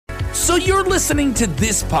So you're listening to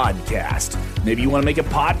this podcast. Maybe you want to make a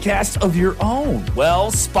podcast of your own.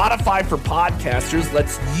 Well, Spotify for Podcasters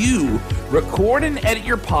lets you record and edit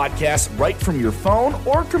your podcast right from your phone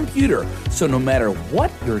or computer. So no matter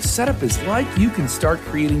what your setup is like, you can start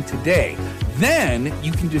creating today. Then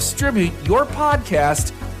you can distribute your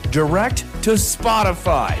podcast direct to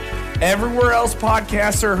Spotify. Everywhere else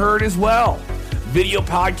podcasts are heard as well. Video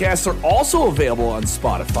podcasts are also available on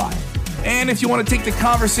Spotify. And if you want to take the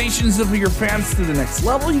conversations of your fans to the next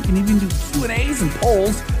level, you can even do Q&As and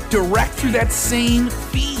polls direct through that same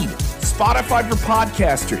feed. Spotify for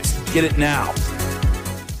Podcasters. Get it now.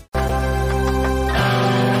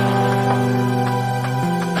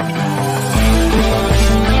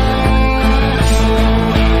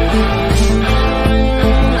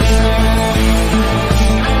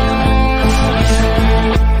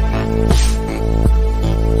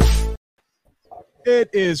 It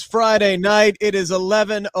is Friday night. It is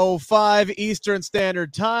 11:05 Eastern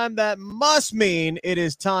Standard Time. That must mean it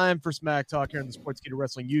is time for Smack Talk here on the Sportskeeda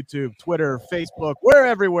Wrestling YouTube, Twitter, Facebook. We're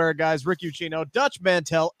everywhere, guys. Rick Ucchino, Dutch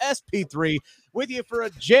Mantell, SP3, with you for a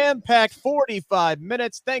jam-packed 45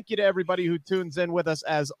 minutes. Thank you to everybody who tunes in with us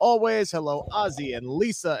as always. Hello, Ozzy and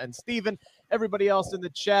Lisa and Steven. Everybody else in the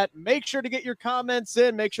chat, make sure to get your comments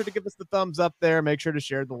in. Make sure to give us the thumbs up there. Make sure to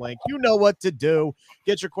share the link. You know what to do.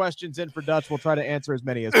 Get your questions in for Dutch. We'll try to answer as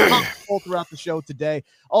many as possible throughout the show today.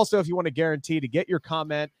 Also, if you want to guarantee to get your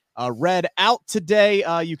comment read out today,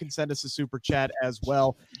 you can send us a super chat as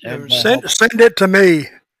well. And, send it to me.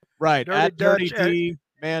 Right, at Dirty D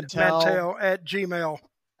Mantell at Gmail.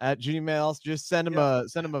 At Gmail, just send them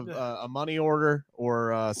a money order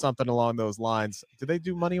or something along those lines. Do they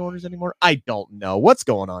do money orders anymore? I don't know. What's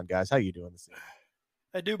going on, guys? How you doing this evening?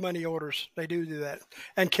 They do money orders. They do that,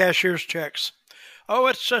 and cashier's checks. Oh,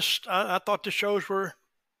 it's just I thought the shows were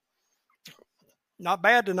not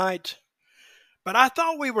bad tonight, but I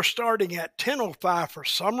thought we were starting at 10:05 for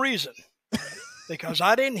some reason because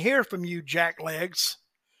I didn't hear from you, jacklegs.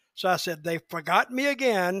 So I said they forgot me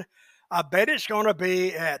again. I bet it's going to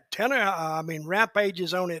be at 10. Rampage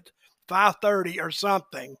is on at 5:30 or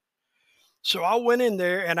something. So I went in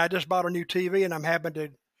there and I just bought a new TV and I'm having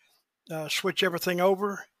to switch everything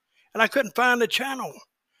over. And I couldn't find the channel.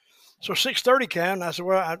 So 6:30 came and I said,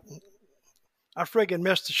 well, I friggin'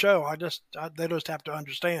 missed the show. They just have to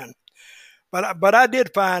understand. But I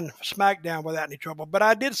did find Smackdown without any trouble. But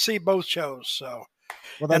I did see both shows. So,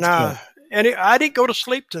 well, that's good. I didn't go to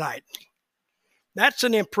sleep tonight. That's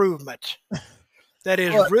an improvement. That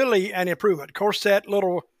is really an improvement. Of course, that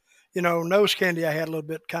little, nose candy I had a little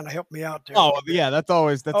bit kind of helped me out there. Oh, yeah, that's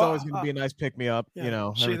always going to be a nice pick me up.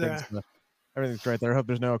 Yeah, everything's right there. I hope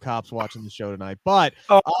there's no cops watching the show tonight. But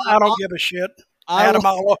I don't give a shit. I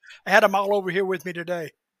had them all over here with me today.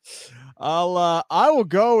 I will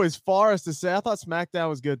go as far as to say I thought SmackDown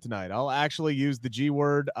was good tonight. I'll actually use the G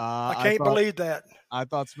word. I can't believe that. I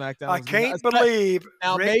thought SmackDown. I can't believe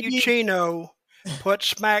Rick Ucchino put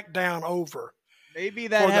SmackDown over. Maybe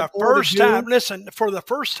that for the first time. Listen, for the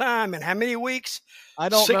first time in how many weeks? I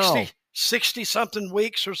don't know. 60-something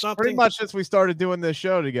weeks or something. Pretty much since we started doing this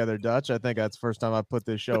show together, Dutch. I think that's the first time I put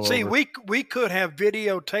this show over. See, we could have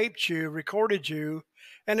videotaped you, recorded you,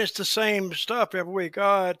 and it's the same stuff every week.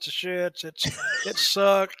 Oh, it's a shit. It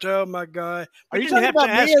sucked. Oh, my God. Are you talking about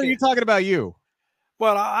me or are you talking about you?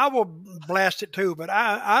 Well, I will blast it too, but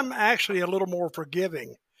I'm actually a little more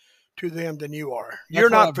forgiving to them than you are. You're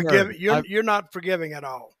not forgiving. You're not forgiving at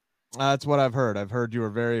all. That's what I've heard. I've heard you are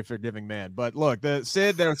a very forgiving man. But look,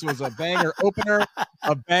 Sid, there was a banger opener,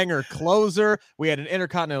 a banger closer. We had an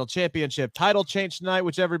Intercontinental Championship title change tonight,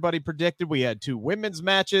 which everybody predicted. We had 2 women's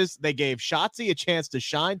matches. They gave Shotzi a chance to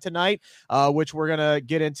shine tonight, which we're gonna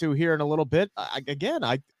get into here in a little bit.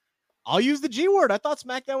 I'll use the G word. I thought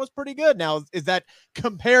SmackDown was pretty good. Now, is that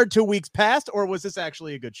compared to weeks past, or was this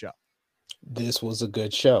actually a good show? This was a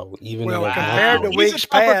good show, even compared to weeks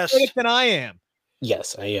past. Than I am.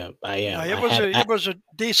 Yes, I am. It was a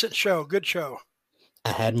decent show, good show. I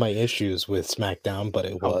had my issues with SmackDown, but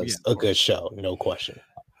it was a good show, no question.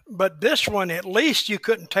 But this one, at least you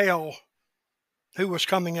couldn't tell who was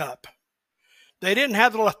coming up. They didn't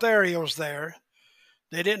have the Lotharios there.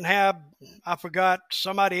 They didn't have, I forgot,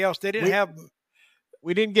 somebody else. They didn't have.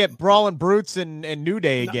 We didn't get Brawling Brutes and New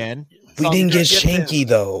Day again. We didn't get Shanky,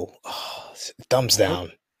 though. Oh, thumbs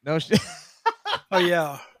down. No. Oh,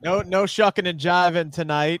 yeah. No shucking and jiving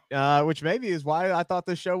tonight, which maybe is why I thought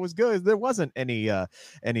the show was good. There wasn't any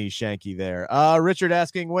Shanky there. Richard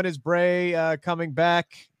asking, when is Bray coming back?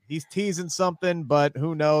 He's teasing something, but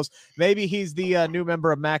who knows? Maybe he's the new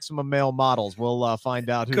member of Maximum Male Models. We'll find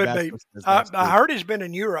out who could that be. is. I heard he's been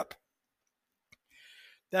in Europe.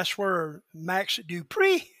 that's where Max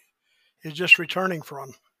Dupree is just returning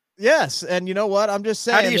from. Yes, and you know what? I'm just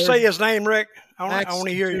saying. How do you say his name, Rick? I want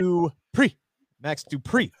to hear you. Max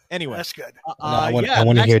Dupree. Anyway, that's good. I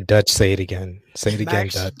want to hear Dutch say it again. Say it again,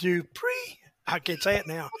 Max Dutch. Dupree. I can't say it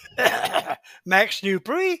now. Max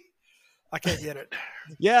Dupree. I can't get it.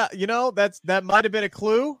 Yeah, that might have been a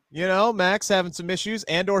clue. Max having some issues,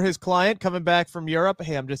 and/or his client coming back from Europe.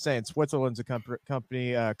 Hey, I'm just saying, Switzerland's a country,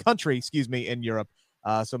 in Europe.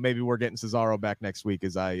 So maybe we're getting Cesaro back next week,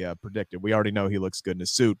 as I predicted. We already know he looks good in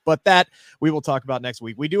his suit, but that we will talk about next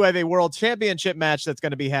week. We do have a World Championship match that's going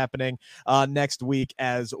to be happening next week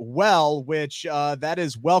as well, which that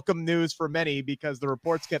is welcome news for many, because the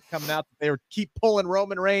reports kept coming out that they keep pulling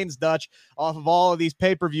Roman Reigns, Dutch, off of all of these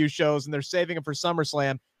pay-per-view shows, and they're saving him for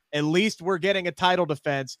SummerSlam. At least we're getting a title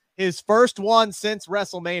defense, his first one since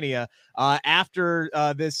WrestleMania, after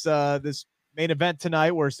this main event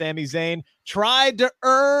tonight, where Sami Zayn tried to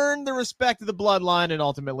earn the respect of the bloodline, and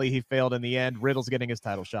ultimately he failed in the end. Riddle's getting his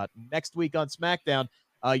title shot next week on SmackDown.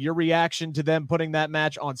 Your reaction to them putting that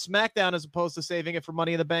match on SmackDown as opposed to saving it for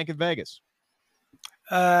Money in the Bank in Vegas?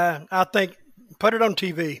 I think put it on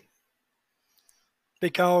TV,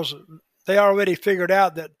 because they already figured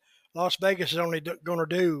out that Las Vegas is only going to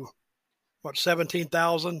do,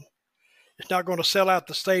 17,000? It's not going to sell out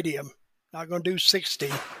the stadium. Not going to do 60.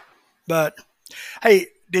 But, hey,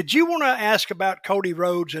 did you want to ask about Cody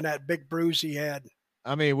Rhodes and that big bruise he had?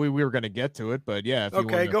 I mean, we were going to get to it, but yeah.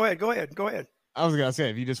 Okay, go ahead. I was going to say,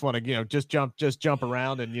 if you just want to, just jump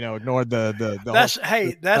around and, ignore the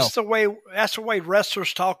that's the way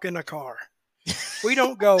wrestlers talk in a car. We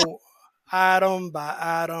don't go item by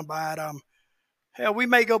item by item. Hell, we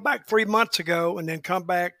may go back 3 months ago and then come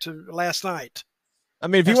back to last night. I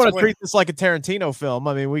mean, if you want to treat this like a Tarantino film,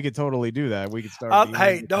 I mean, we could totally do that. We could start.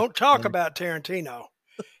 Hey, don't talk about Tarantino.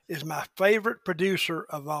 Is my favorite producer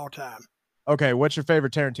of all time. Okay, what's your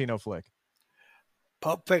favorite Tarantino flick?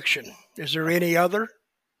 Pulp Fiction. Is there any other?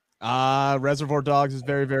 Reservoir Dogs is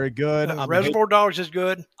very, very good. Reservoir Dogs is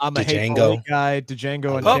good. I'm a Django guy.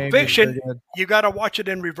 Django and Pulp Fiction. You got to watch it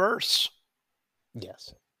in reverse.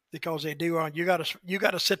 Yes, because they do. You got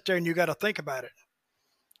to sit there and you got to think about it.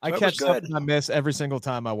 I catch something I miss every single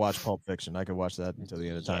time I watch Pulp Fiction. I could watch that until the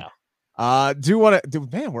end of time. Yeah.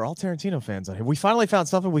 Man, we're all Tarantino fans on here. We finally found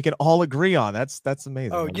something we can all agree on. That's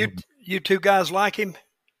amazing. Oh, you two guys like him?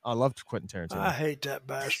 I love Quentin Tarantino. I hate that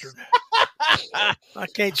bastard. I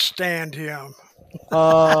can't stand him.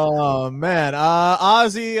 Oh man.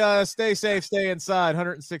 Ozzy, stay safe, stay inside.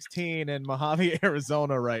 116 in Mojave,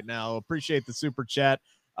 Arizona right now. Appreciate the super chat.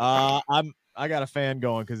 I got a fan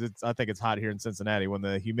going because I think it's hot here in Cincinnati. When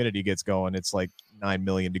the humidity gets going, it's like 9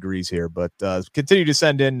 million degrees here. But continue to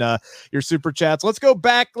send in your super chats. Let's go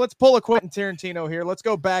back. Let's pull a Quentin Tarantino here. Let's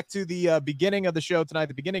go back to the beginning of the show tonight,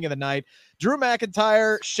 the beginning of the night. Drew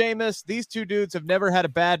McIntyre, Sheamus, these two dudes have never had a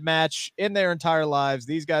bad match in their entire lives.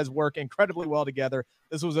 These guys work incredibly well together.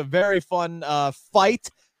 This was a very fun fight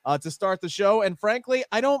to start the show. And frankly,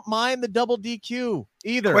 I don't mind the double DQ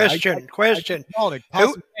either. Question.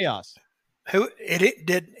 Chaos.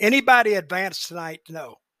 Did anybody advance tonight?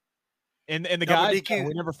 No. And the guy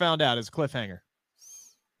we never found out is cliffhanger,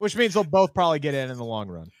 which means they'll both probably get in the long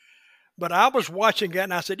run. But I was watching that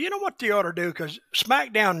and I said, you know what they ought to do? Because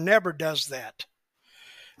SmackDown never does that.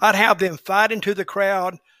 I'd have them fight into the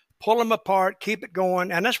crowd, pull them apart, keep it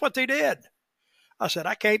going. And that's what they did. I said,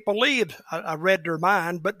 I can't believe I read their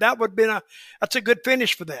mind, but that's a good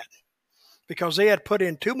finish for that, because they had put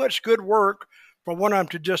in too much good work for one of them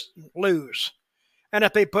to just lose. And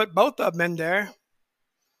if they put both of them in there,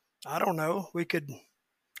 I don't know.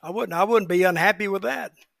 I wouldn't be unhappy with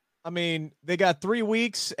that. I mean, they got 3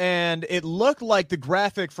 weeks, and it looked like the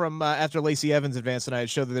graphic from after Lacey Evans advanced tonight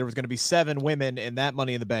showed that there was going to be 7 women in that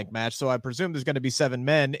Money in the Bank match. So I presume there's going to be 7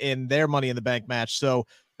 men in their Money in the Bank match. So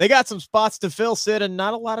they got some spots to fill, Sid, and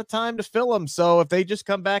not a lot of time to fill them. So if they just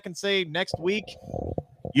come back and say next week,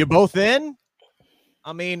 you both in?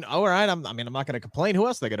 I mean, all right. I'm not going to complain. Who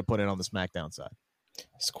else are they going to put in on the SmackDown side?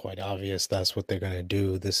 It's quite obvious that's what they're going to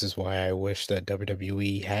do. This is why I wish that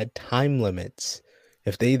WWE had time limits.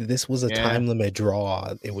 If this was a time limit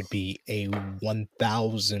draw, it would be a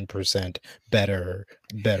 1,000% better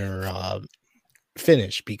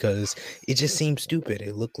finish, because it just seemed stupid.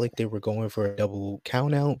 It looked like they were going for a double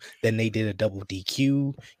count out. Then they did a double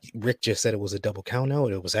DQ. Rick just said it was a double count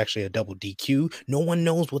out. It was actually a double DQ. No one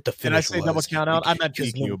knows what the finish was. Did I say double count out? I meant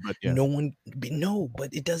DQ, but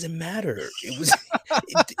it doesn't matter. It was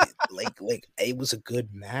it was a good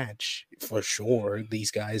match for sure.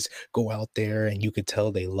 These guys go out there and you could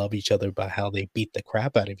tell they love each other by how they beat the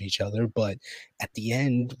crap out of each other. But at the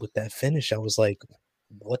end with that finish, I was like,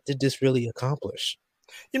 what did this really accomplish?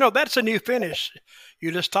 That's a new finish.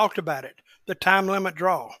 You just talked about it. The time limit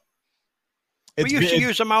draw. We used to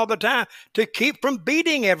use them all the time to keep from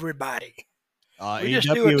beating everybody. We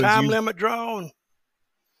just do a time limit draw. And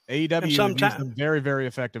AEW has used them very, very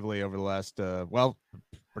effectively over the last,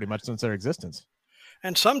 pretty much since their existence.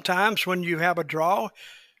 And sometimes when you have a draw,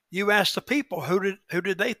 you ask the people who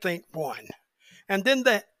did they think won, and then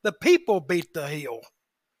the people beat the heel.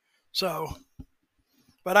 So,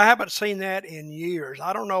 but I haven't seen that in years.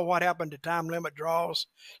 I don't know what happened to time limit draws.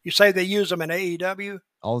 You say they use them in AEW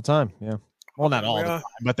all the time, yeah. Well, not all the time,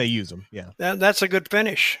 but they use them, yeah. That's a good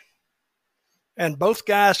finish. And both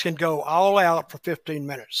guys can go all out for 15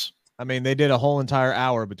 minutes. I mean, they did a whole entire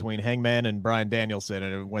hour between Hangman and Bryan Danielson,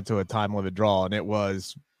 and it went to a time limit draw, and it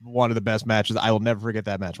was one of the best matches. I will never forget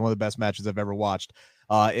that match. One of the best matches I've ever watched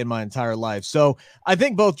in my entire life. So I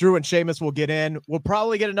think both Drew and Sheamus will get in. We'll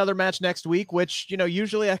probably get another match next week, which,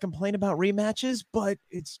 usually I complain about rematches, but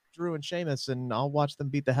it's Drew and Sheamus, and I'll watch them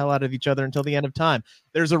beat the hell out of each other until the end of time.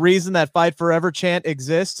 There's a reason that Fight Forever chant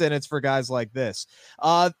exists, and it's for guys like this.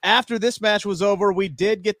 After this match was over, we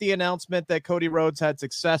did get the announcement that Cody Rhodes had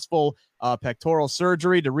successful pectoral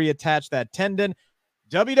surgery to reattach that tendon.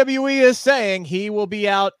 WWE is saying he will be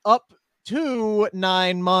out up to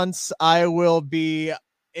 9 months. I will be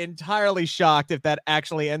entirely shocked if that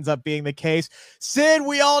actually ends up being the case. Sid,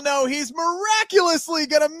 we all know he's miraculously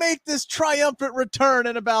going to make this triumphant return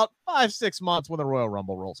in about 5-6 months when the Royal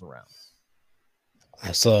Rumble rolls around.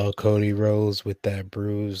 I saw Cody Rhodes with that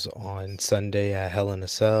bruise on Sunday at Hell in a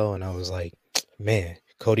Cell, and I was like, man,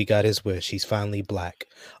 Cody got his wish. He's finally black.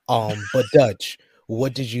 But Dutch,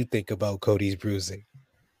 what did you think about Cody's bruising?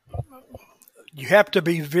 You have to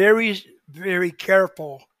be very, very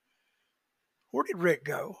careful. Where did Rick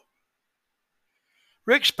go?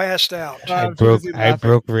 Rick's passed out. I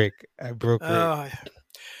broke Rick.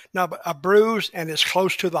 No, but a bruise and it's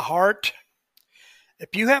close to the heart.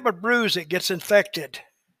 If you have a bruise that gets infected,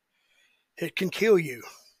 it can kill you.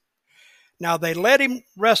 Now, they let him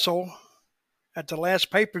wrestle at the last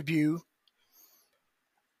pay-per-view,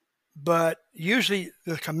 but usually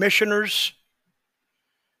the commissioners,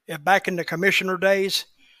 back in the commissioner days,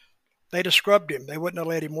 they'd have scrubbed him. They wouldn't have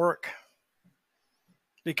let him work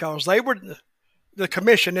because they were the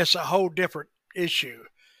commission. It's a whole different issue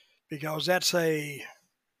because it's a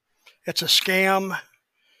scam.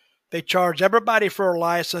 They charge everybody for a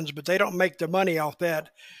license, but they don't make their money off that.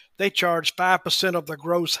 They charge 5% of the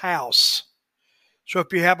gross house. So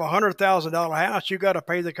if you have a $100,000 house, you got to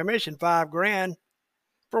pay the commission $5,000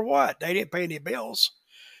 for what? They didn't pay any bills,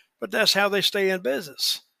 but that's how they stay in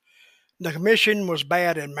business. The commission was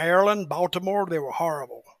bad in Maryland, Baltimore. They were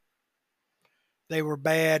horrible. They were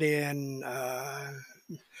bad in,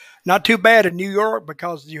 not too bad in New York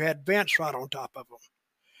because you had Vince right on top of them.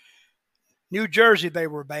 New Jersey, they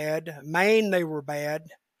were bad. Maine, they were bad.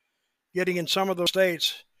 Getting in some of those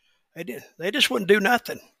states, they just wouldn't do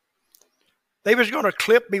nothing. They was going to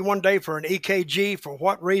clip me one day for an EKG for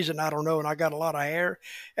what reason, I don't know, and I got a lot of hair.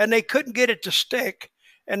 And they couldn't get it to stick,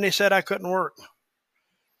 and they said I couldn't work.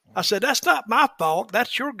 I said, that's not my fault.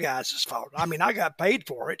 That's your guys' fault. I mean, I got paid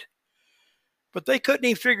for it. But they couldn't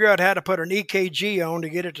even figure out how to put an EKG on to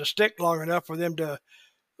get it to stick long enough for them to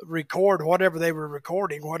record whatever they were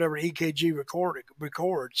recording, whatever EKG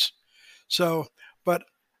records. So, but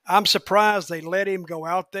I'm surprised they let him go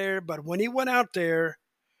out there. But when he went out there,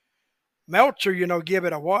 Meltzer, give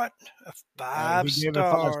it a what? A 5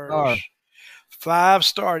 stars. 5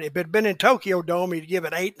 stars. If it had been in Tokyo Dome, he'd give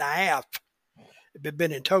it 8.5. If it had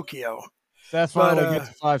been in Tokyo. That's finally gets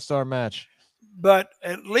a 5-star match. But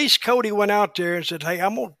at least Cody went out there and said, hey,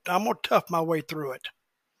 I'm gonna tough my way through it.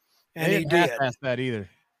 And he did. Pass that either.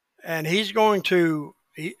 And he's going to,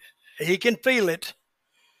 he can feel it.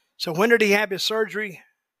 So when did he have his surgery?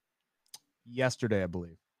 Yesterday, I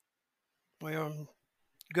believe. Well,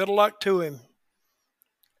 good luck to him.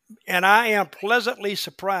 And I am pleasantly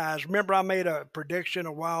surprised. Remember, I made a prediction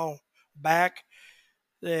a while back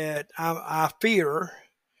that I fear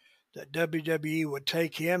that WWE would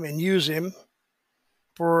take him and use him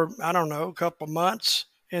for, I don't know, a couple months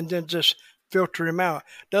and then just filter him out.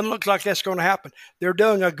 Doesn't look like that's going to happen. They're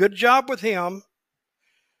doing a good job with him.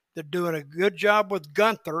 They're doing a good job with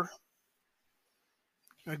Gunther.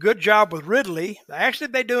 A good job with Ridley. Actually,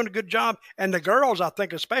 they're doing a good job. And the girls, I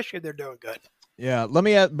think especially, they're doing good. Yeah, let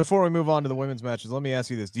me ask, before we move on to the women's matches, let me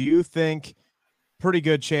ask you this. Do you think pretty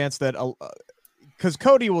good chance that because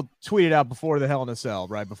Cody will tweet it out before the Hell in a Cell,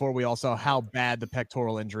 right? Before we all saw how bad the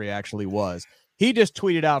pectoral injury actually was. He just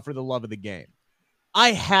tweeted out for the love of the game.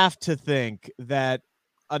 I have to think that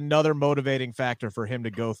another motivating factor for him to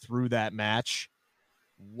go through that match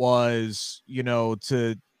was,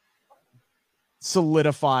 to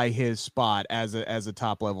solidify his spot as a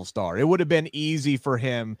top level star. It would have been easy for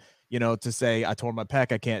him, to say, I tore my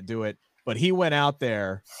pec, I can't do it. But he went out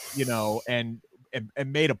there, and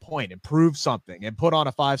made a point and proved something and put on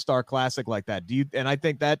a 5-star classic like that. And I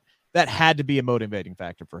think that had to be a motivating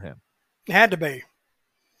factor for him. It had to be,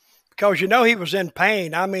 because he was in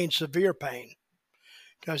pain. I mean, severe pain,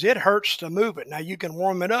 because it hurts to move it. Now you can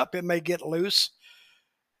warm it up; it may get loose,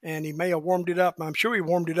 and he may have warmed it up. I'm sure he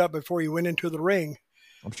warmed it up before he went into the ring.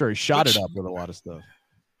 I'm sure he shot it up with a lot of stuff.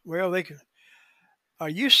 Well, are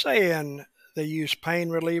you saying they use pain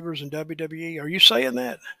relievers in WWE? Are you saying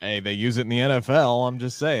that? Hey, they use it in the NFL. I'm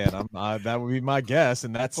just saying. That would be my guess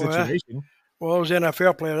in that situation. Well, those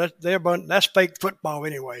NFL players, that's fake football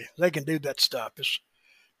anyway. They can do that stuff.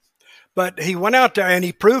 But he went out there and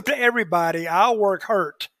he proved to everybody, I'll work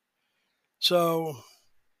hurt. So,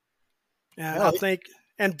 I think,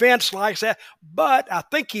 and Vince likes that. But I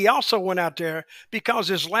think he also went out there because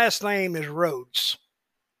his last name is Rhodes.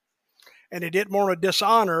 And he didn't want to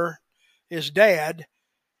dishonor his dad,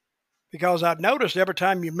 because I've noticed every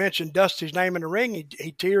time you mention Dusty's name in the ring,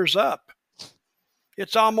 he tears up.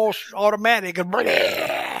 It's almost automatic.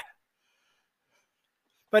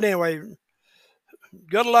 But anyway,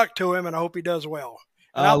 good luck to him, and I hope he does well.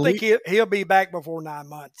 And I think he'll be back before 9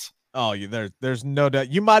 months. Oh, there's no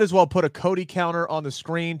doubt. You might as well put a Cody counter on the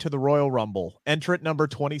screen to the Royal Rumble. Entrant number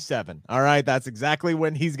 27. All right, that's exactly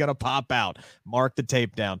when he's going to pop out. Mark the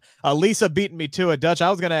tape down. Lisa beating me to it, Dutch. I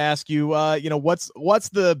was going to ask you, what's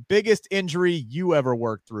the biggest injury you ever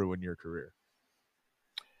worked through in your career?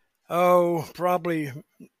 Oh, probably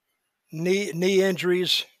knee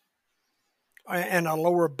injuries and a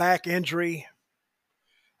lower back injury.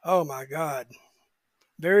 Oh, my God.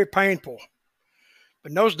 Very painful. But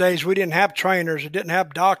in those days, we didn't have trainers. We didn't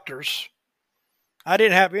have doctors. I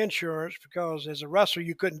didn't have insurance because as a wrestler,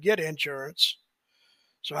 you couldn't get insurance.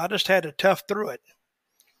 So I just had to tough through it.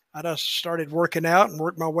 I just started working out and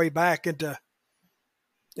worked my way back into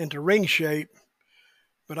ring shape.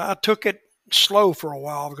 But I took it slow for a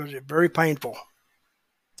while because it's very painful.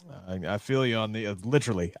 I feel you on the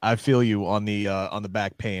literally. I feel you on the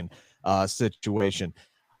back pain situation.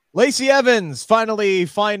 Lacey Evans finally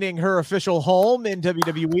finding her official home in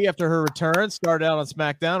WWE after her return. Started out on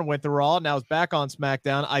SmackDown, went to Raw, now is back on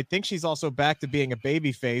SmackDown. I think she's also back to being a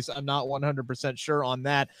babyface. I'm not 100% sure on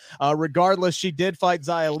that. Regardless, she did fight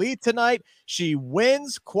Xia Li tonight. She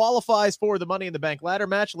wins, qualifies for the Money in the Bank ladder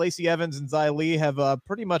match. Lacey Evans and Xia Li have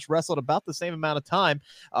pretty much wrestled about the same amount of time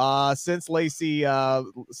since Lacey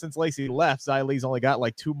left. Xia Li's only got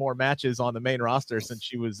like 2 more matches on the main roster since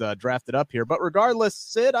she was drafted up here. But regardless,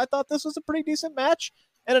 Sid, I thought this was a pretty decent match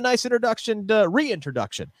and a nice reintroduction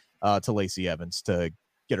to Lacey Evans to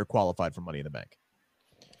get her qualified for Money in the Bank.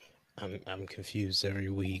 I'm confused every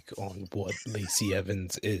week on what Lacey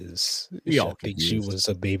Evans is. I think she was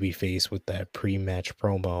a babyface with that pre-match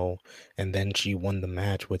promo, and then she won the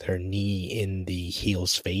match with her knee in the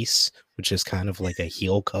heel's face, which is kind of like a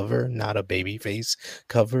heel cover, not a babyface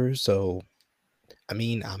cover. So, I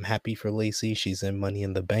mean, I'm happy for Lacey. She's in Money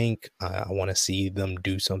in the Bank. I want to see them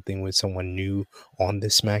do something with someone new on the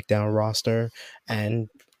SmackDown roster, and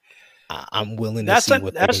I'm willing to see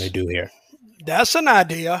what they're going to do here. That's an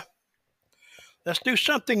idea. Let's do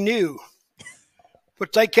something new,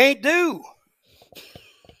 which they can't do.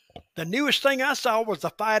 The newest thing I saw was the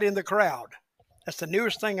fight in the crowd. That's the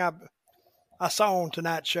newest thing I saw on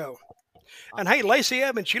tonight's show. And hey, Lacey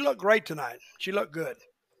Evans, she looked great tonight. She looked good.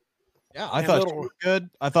 Yeah, I thought she looked good.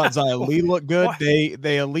 I thought Xia Li looked good.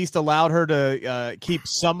 They at least allowed her to keep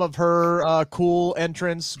some of her cool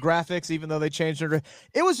entrance graphics, even though they changed her.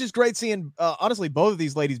 It was just great seeing, honestly, both of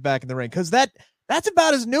these ladies back in the ring, because that's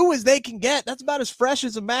about as new as they can get. That's about as fresh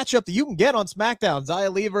as a matchup that you can get on SmackDown.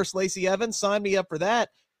 Xia Li versus Lacey Evans. Sign me up for that.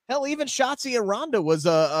 Hell, even Shotzi and Ronda was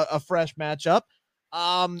a fresh matchup.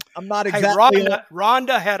 I'm not exactly. Hey,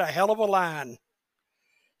 Ronda had a hell of a line.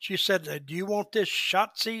 She said, do you want this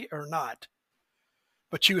Shotzi or not?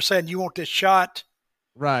 But she was saying, you want this shot?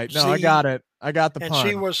 Right. No, I got it. I got the pun. And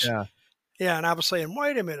she was, yeah, and I was saying,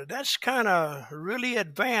 wait a minute. That's kind of really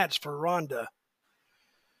advanced for Ronda.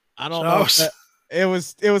 I don't know. It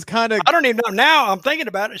was kind of. I don't even know. Now I'm thinking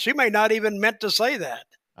about it. She may not even meant to say that.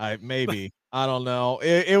 Maybe. I don't know.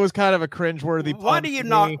 It was kind of a cringeworthy. Why do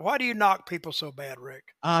you knock people so bad, Rick?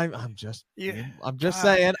 I'm just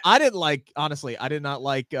saying. I did not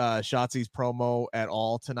like Shotzi's promo at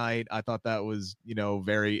all tonight. I thought that was,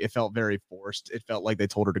 it felt very forced. It felt like they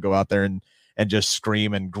told her to go out there and just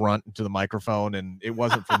scream and grunt into the microphone, and it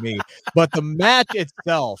wasn't for me. But the match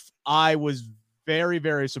itself, I was very,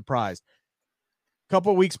 very surprised.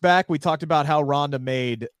 couple of weeks back, we talked about how Ronda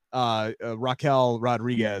made Raquel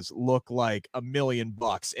Rodriguez look like $1 million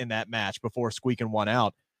in that match before squeaking one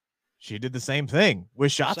out. She did the same thing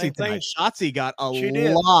with Shotzi tonight. Shotzi got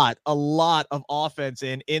a lot of offense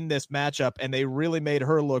in this matchup, and they really made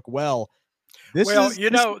her look well. This is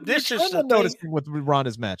the noticing with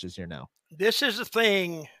Ronda's matches here now. This is the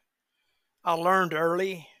thing I learned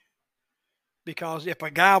early, because if a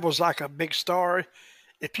guy was like a big star,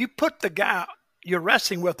 if you put the guy you're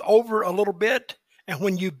wrestling with over a little bit, and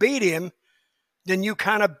when you beat him, then you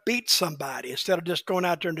kind of beat somebody instead of just going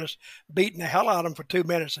out there and just beating the hell out of him for 2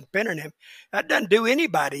 minutes and pinning him. That doesn't do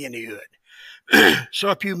anybody any good. So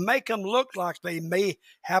if you make them look like they may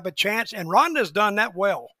have a chance, and Ronda's done that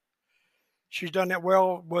well. She's done that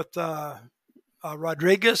well with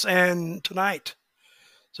Rodriguez and tonight.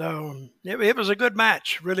 So it was a good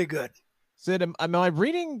match, really good. Sid, am I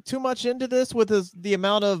reading too much into this with the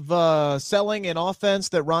amount of selling and offense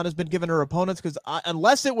that Ronda's been giving her opponents? Because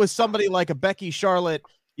unless it was somebody like a Becky, Charlotte,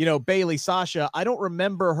 Bailey, Sasha, I don't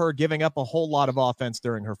remember her giving up a whole lot of offense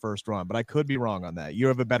during her first run, but I could be wrong on that. You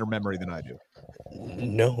have a better memory than I do.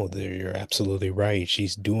 No, you're absolutely right.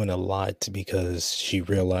 She's doing a lot because she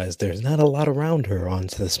realized there's not a lot around her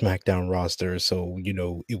onto the SmackDown roster. So,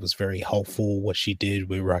 it was very helpful what she did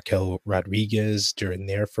with Raquel Rodriguez during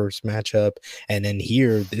their first matchup. And then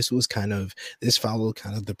here, this followed kind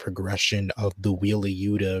of the progression of the Wheeler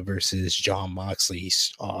Yuta versus Jon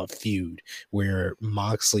Moxley's feud, where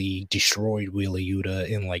Moxley destroyed Wheeler Yuta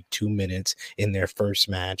in like 2 minutes in their first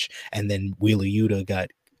match. And then Wheeler Yuta got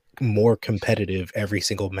more competitive every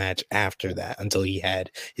single match after that until he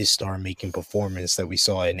had his star-making performance that we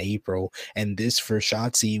saw in April. And this for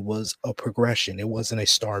Shotzi was a progression. It wasn't a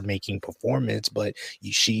star-making performance, but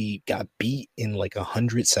she got beat in like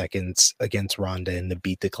 100 seconds against Ronda in the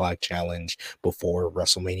Beat the Clock challenge before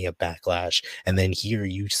WrestleMania Backlash. And then here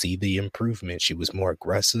you see the improvement. She was more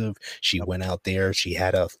aggressive. She went out there. She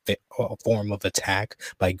had a form of attack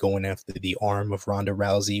by going after the arm of Ronda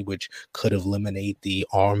Rousey, which could have eliminated the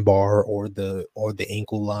arm bar or the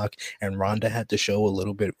ankle lock, and Ronda had to show a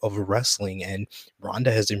little bit of wrestling, and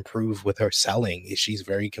Ronda has improved with her selling. She's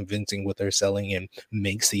very convincing with her selling and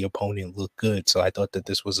makes the opponent look good. So I thought that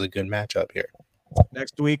this was a good matchup here.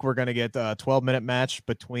 Next week we're going to get a 12-minute match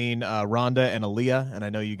between Ronda and Aaliyah, and I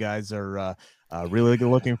know you guys are really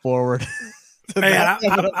looking forward to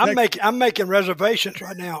that. I'm making reservations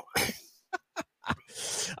right now.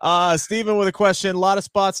 Steven with a question. A lot of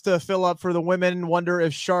spots to fill up for the women. Wonder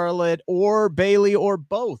if Charlotte or Bailey or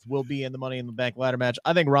both will be in the Money in the Bank ladder match.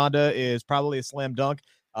 I think Ronda is probably a slam dunk,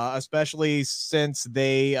 especially since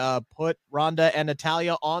they put Ronda and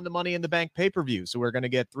Natalya on the Money in the Bank pay-per-view. So we're going to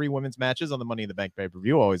get 3 women's matches on the Money in the Bank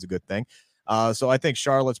pay-per-view. Always a good thing. So I think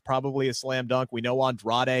Charlotte's probably a slam dunk. We know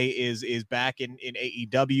Andrade is back in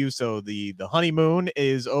AEW, so the honeymoon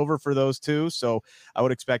is over for those two. So I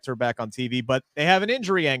would expect her back on TV. But they have an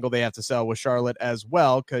injury angle they have to sell with Charlotte as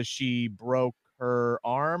well, because she broke her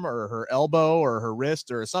arm or her elbow or her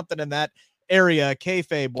wrist or something in that area,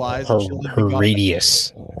 kayfabe wise. Her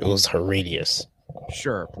radius. It was her radius.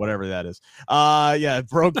 Sure, whatever that is.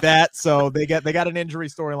 Broke that. So they got an injury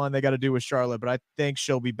storyline they got to do with Charlotte, but I think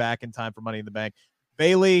she'll be back in time for Money in the Bank.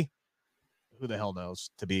 Bailey, who the hell knows,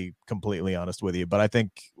 to be completely honest with you. But I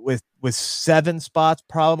think with 7 spots,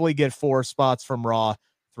 probably get 4 spots from Raw,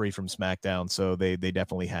 3 from SmackDown. So they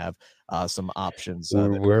definitely have some options.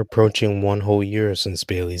 We're approaching 1 whole year since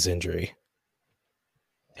Bailey's injury.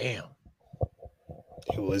 Damn.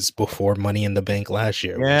 It was before Money in the Bank last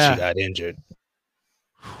year when she got injured.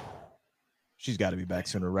 She's got to be back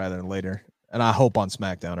sooner rather than later. And I hope on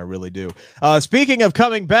SmackDown. I really do. Speaking of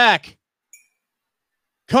coming back,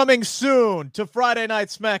 coming soon to Friday Night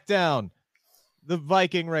SmackDown, the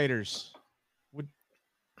Viking Raiders.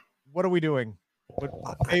 What are we doing?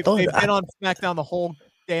 They've been on SmackDown the whole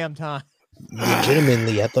damn time.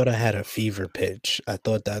 Legitimately, I thought I had a fever pitch. I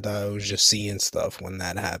thought that I was just seeing stuff when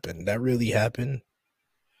that happened. That really happened?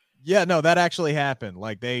 Yeah, no, that actually happened.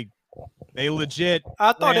 Like they legit.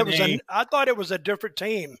 I thought it was a different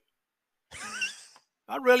team.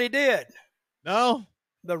 I really did. No,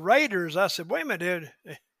 the Raiders. I said, wait a minute,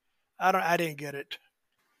 dude. I didn't get it.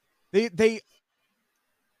 They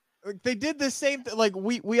did the same thing. Like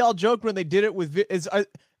we all joked when they did it with.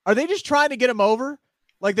 Are they just trying to get him over,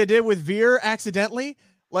 like they did with Veer accidentally?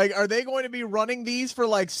 Like, are they going to be running these for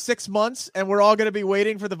like 6 months, and we're all going to be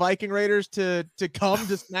waiting for the Viking Raiders to come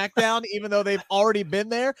to SmackDown, even though they've already been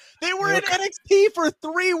there? They were in NXT for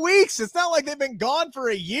 3 weeks. It's not like they've been gone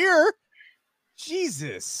for a year.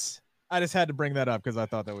 Jesus. I just had to bring that up because I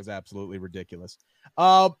thought that was absolutely ridiculous.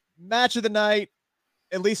 Match of the night.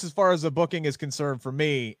 at least as far as the booking is concerned for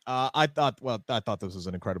me, I thought this was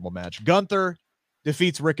an incredible match. Gunther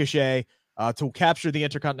defeats Ricochet to capture the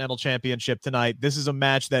Intercontinental Championship tonight. This is a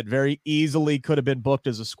match that very easily could have been booked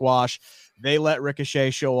as a squash. They let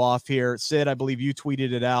Ricochet show off here. Sid, I believe you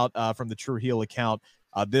tweeted it out from the True Heel account.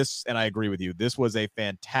 This, and I agree with you, this was a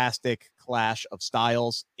fantastic clash of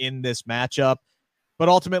styles in this matchup. But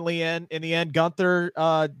ultimately, in the end, Gunther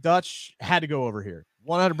Dutch had to go over here.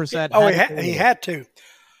 100%. Oh, he had to.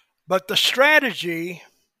 But the strategy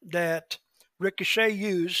that Ricochet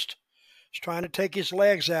used is trying to take his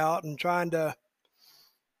legs out and trying to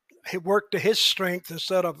work to his strength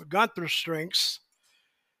instead of Gunther's strengths.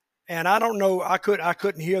 And I don't know, I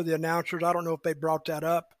couldn't hear the announcers. I don't know if they brought that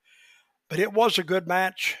up. But it was a good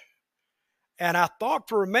match. And I thought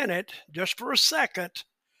for a minute, just for a second,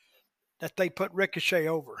 that they put Ricochet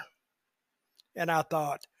over. And I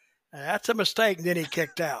thought, that's a mistake. And then he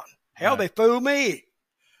kicked out. Hell, They fooled me.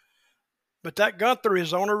 But that Gunther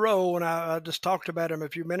is on a roll, and I just talked about him a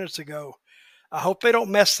few minutes ago. I hope they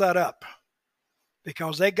don't mess that up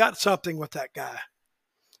because they got something with that guy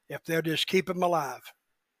if they'll just keep him alive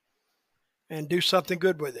and do something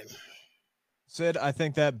good with him. Sid, I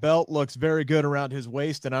think that belt looks very good around his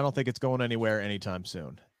waist, and I don't think it's going anywhere anytime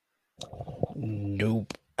soon.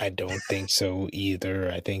 Nope. I don't think so either.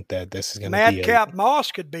 I think that this is going to be Madcap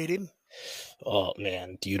Moss could beat him. Oh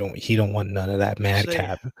man, he don't want none of that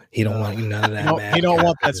madcap. He don't want none of that. No, he don't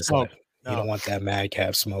want that smoke. No. He don't want that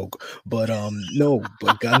madcap smoke. But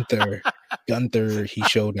but Gunther, he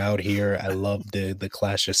showed out here. I love the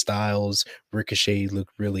clash of styles. Ricochet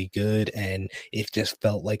looked really good, and it just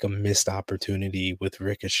felt like a missed opportunity with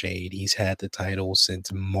Ricochet. He's had the title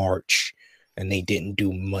since March, and they didn't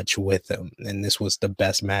do much with him. And this was the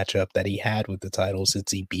best matchup that he had with the title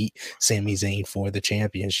since he beat Sami Zayn for the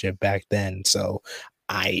championship back then. So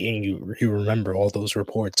you remember all those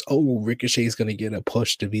reports. Oh, Ricochet's going to get a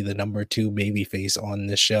push to be the number 2 babyface on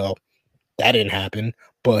this show. That didn't happen,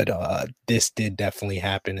 but this did definitely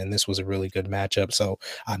happen, and this was a really good matchup. So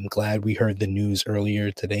I'm glad we heard the news earlier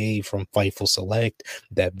today from Fightful Select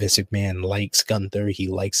that Vince McMahon likes Gunther. He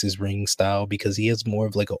likes his ring style because he has more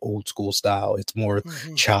of like an old school style. It's more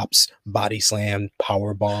chops, body slam,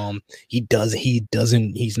 power bomb. He's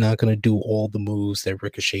not going to do all the moves that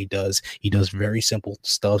Ricochet does. He does very simple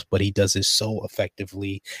stuff, but he does it so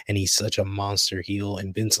effectively, and he's such a monster heel,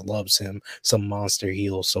 and Vince loves him, some monster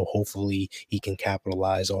heel. So hopefully he can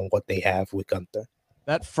capitalize on what they have with Gunther.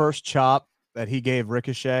 That first chop that he gave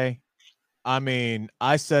Ricochet, I mean,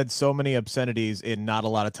 I said so many obscenities in not a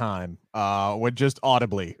lot of time, with just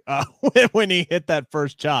audibly, when he hit that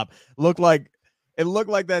first chop. It looked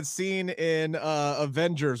like that scene in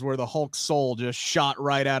Avengers where the Hulk's soul just shot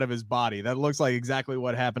right out of his body. That looks like exactly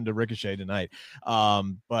what happened to Ricochet tonight.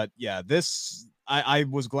 But yeah, I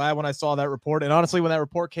was glad when I saw that report. And honestly, when that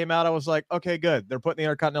report came out, I was like, okay, good. They're putting the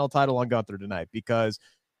Intercontinental title on Gunther tonight because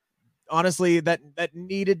honestly, that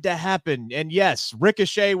needed to happen. And yes,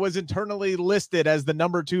 Ricochet was internally listed as the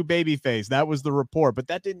number 2 babyface. That was the report, but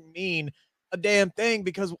that didn't mean a damn thing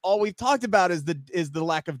because all we've talked about is the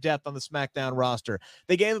lack of depth on the SmackDown roster.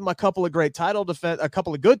 They gave him a couple of good title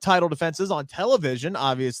defenses on television.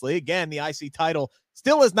 Obviously, again, the IC title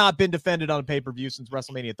still has not been defended on a pay-per-view since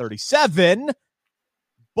WrestleMania 37.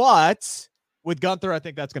 But with Gunther, I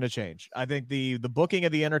think that's going to change. I think the booking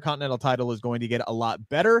of the Intercontinental title is going to get a lot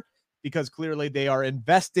better because clearly they are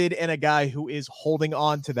invested in a guy who is holding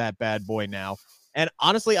on to that bad boy now. And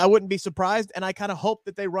honestly, I wouldn't be surprised, and I kind of hope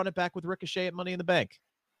that they run it back with Ricochet at Money in the Bank.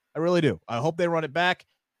 I really do. I hope they run it back.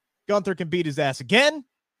 Gunther can beat his ass again,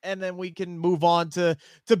 and then we can move on to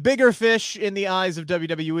bigger fish in the eyes of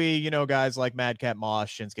WWE, guys like Madcap Moss,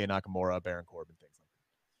 Shinsuke Nakamura, Baron Corbin, things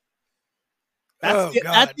like that.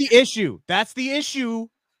 That's the issue. That's the issue,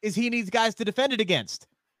 is he needs guys to defend it against.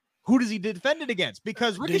 Who does he defend it against?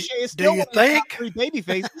 Because Ricochet is still one of the top 3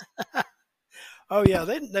 babyfaces. Oh yeah,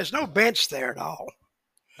 there's no bench there at all.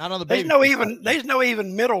 Not on the there's no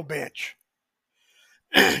even middle bench.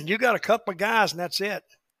 You got a couple of guys, and that's it.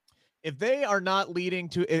 If they are not leading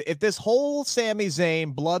to, if this whole Sami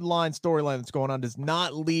Zayn bloodline storyline that's going on does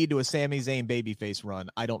not lead to a Sami Zayn babyface run,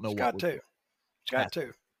 I don't know what. It's got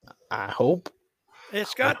to. I hope.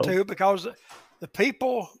 It's got to, because the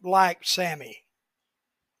people like Sami.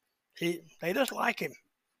 They just like him.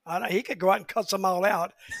 He could go out and cut them all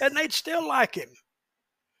out, and they'd still like him.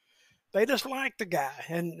 They just like the guy.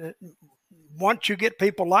 And once you get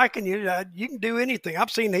people liking you, you can do anything. I've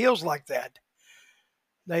seen heels like that.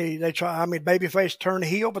 They try, babyface turn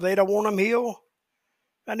heel, but they don't want them heel,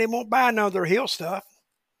 and they won't buy none of their heel stuff.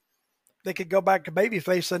 They could go back to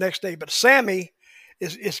babyface the next day. But Sami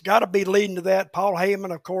it's got to be leading to that. Paul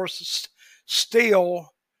Heyman, of course, is still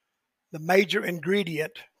the major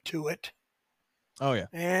ingredient to it. Oh yeah,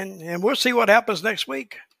 and we'll see what happens next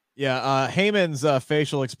week. Yeah, Heyman's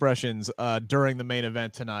facial expressions during the main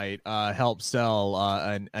event tonight helped sell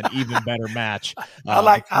an even better match. I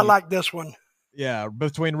like this one. Yeah,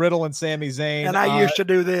 between Riddle and Sami Zayn. And I used to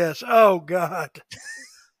do this. Oh God.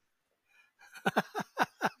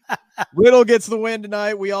 Riddle gets the win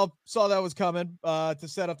tonight. We all saw that was coming to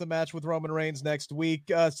set up the match with Roman Reigns next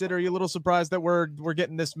week. Sid, are you a little surprised that we're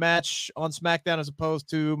getting this match on SmackDown as opposed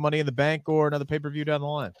to Money in the Bank or another pay-per-view down the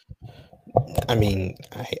line? I mean,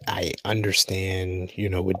 I understand,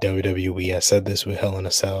 with WWE. I said this with Hell in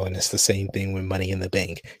a Cell, and it's the same thing with Money in the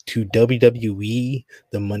Bank. To WWE,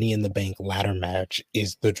 the Money in the Bank ladder match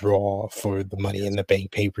is the draw for the Money in the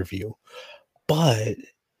Bank pay-per-view. But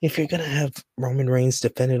if you're going to have Roman Reigns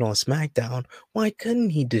defend it on SmackDown, why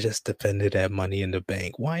couldn't he just defend it at Money in the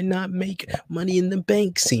Bank? Why not make Money in the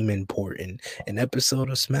Bank seem important? An episode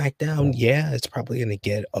of SmackDown, yeah, it's probably going to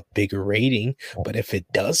get a bigger rating, but if it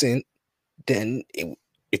doesn't, then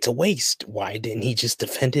it's a waste. Why didn't he just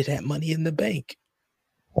defend it at Money in the Bank?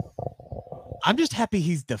 I'm just happy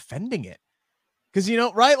he's defending it. Because,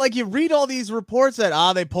 right? Like, you read all these reports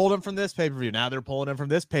that, they pulled him from this pay-per-view. Now they're pulling him from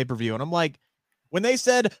this pay-per-view. And I'm like, when they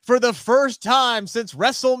said for the first time since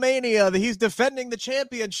WrestleMania that he's defending the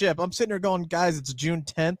championship, I'm sitting there going, guys, it's June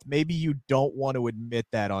 10th. Maybe you don't want to admit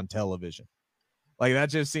that on television. Like, that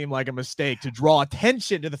just seemed like a mistake to draw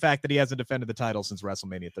attention to the fact that he hasn't defended the title since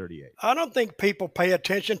WrestleMania 38. I don't think people pay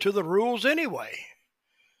attention to the rules anyway.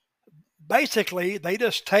 Basically, they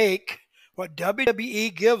just take what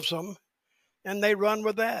WWE gives them and they run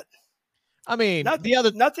with that. I mean,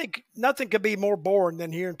 nothing could be more boring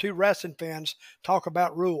than hearing two wrestling fans talk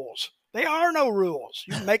about rules. There are no rules.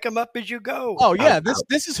 You make them up as you go. Oh yeah,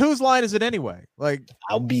 this is whose line is it anyway? Like,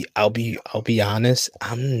 I'll be honest.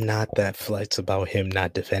 I'm not that flexed about him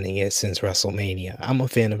not defending it since WrestleMania. I'm a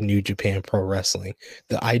fan of New Japan Pro Wrestling.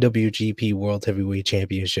 The IWGP World Heavyweight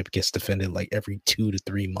Championship gets defended like every 2 to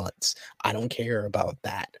 3 months. I don't care about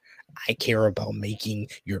that. I care about making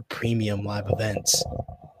your premium live events.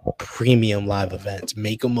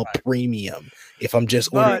 Make them a premium. If I'm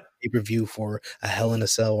just ordering pay-per-view for a Hell in a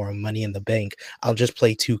Cell or a Money in the Bank, I'll just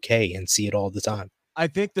play 2K and see it all the time. I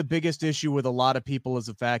think the biggest issue with a lot of people is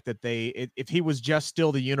the fact that if he was just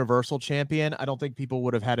still the Universal Champion, I don't think people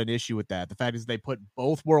would have had an issue with that. The fact is they put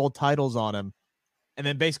both world titles on him and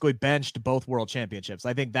then basically benched both world championships.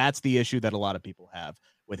 I think that's the issue that a lot of people have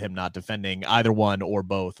with him not defending either one or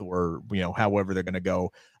both, or however they're going to go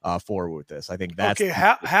forward with this. I think that's okay.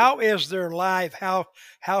 How is their live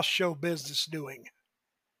house show business doing?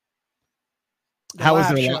 How is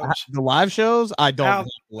the live shows? I don't have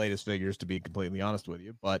the latest figures, to be completely honest with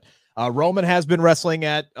you, but Roman has been wrestling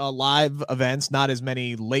at live events, not as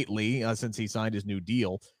many lately since he signed his new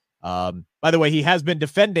deal. By the way, he has been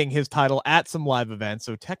defending his title at some live events,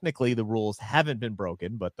 so technically the rules haven't been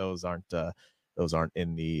broken, but those aren't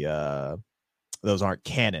in the those aren't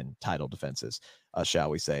canon title defenses, shall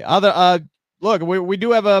we say. Look, we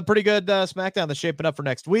do have a pretty good SmackDown that's shaping up for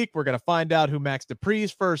next week. We're going to find out who Max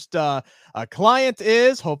Dupree's first client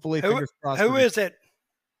is. Hopefully, fingers crossed. Who is it?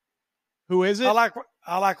 Who is it?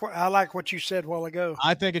 I like what you said a while ago.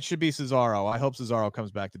 I think it should be Cesaro. I hope Cesaro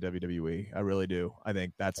comes back to WWE. I really do. I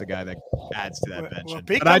think that's a guy that adds to that bench. Well, if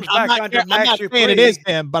he comes back under Max Dupree, it is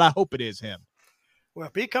him, but I hope it is him. Well,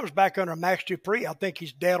 if he comes back under Max Dupree, I think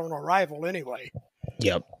he's dead on arrival anyway.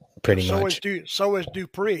 Yep, pretty much. So is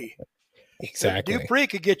Dupree. Exactly. Dupree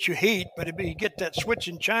could get you heat, but if you get that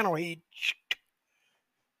switching channel heat,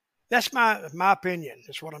 that's my opinion.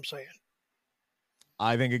 That's what I'm saying.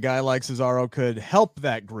 I think a guy like Cesaro could help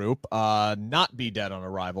that group not be dead on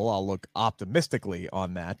arrival. I'll look optimistically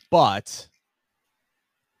on that, but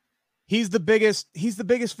he's the biggest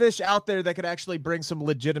fish out there that could actually bring some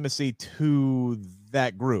legitimacy to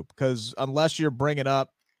that group. Because unless you're bringing up,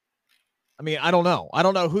 I mean, I don't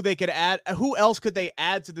know who they could add. Who else could they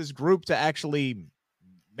add to this group to actually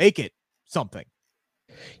make it something?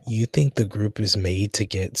 You think the group is made to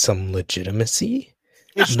get some legitimacy?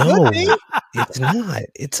 No, it's not.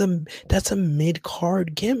 That's a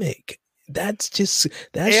mid-card gimmick. That's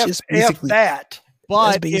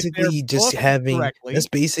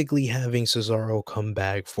basically having Cesaro come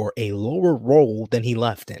back for a lower role than he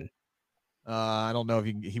left in. I don't know if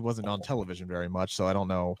he wasn't on television very much, so I don't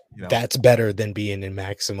know. That's better than being in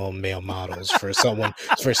Maximum Male Models for someone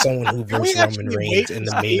who views Roman Reigns in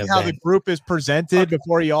the main event. How the group is presented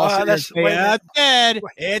before you also say, dead.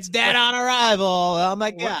 It's dead on arrival. Oh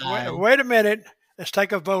my god! Wait a minute. Let's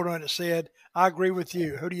take a vote on it, Sid. I agree with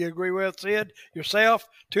you. Who do you agree with, Sid? Yourself?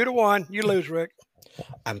 2-1. You lose, Rick.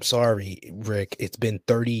 I'm sorry, Rick. It's been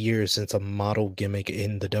 30 years since a model gimmick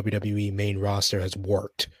in the WWE main roster has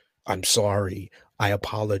worked. I'm sorry. I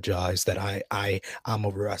apologize that I'm a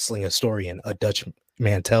wrestling historian, a Dutch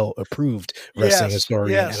Mantell approved wrestling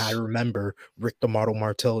historian, and I remember Rick the Model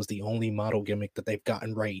Martel is the only model gimmick that they've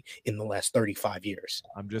gotten right in the last 35 years.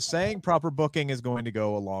 I'm just saying proper booking is going to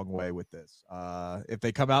go a long way with this. If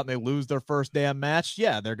they come out and they lose their first damn match,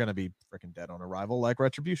 yeah, they're going to be freaking dead on arrival like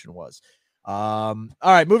Retribution was. All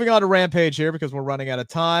right, moving on to Rampage here because we're running out of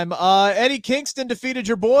time. Eddie Kingston defeated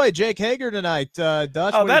your boy Jake Hager tonight. Dutch,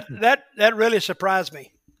 that really surprised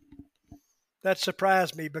me. That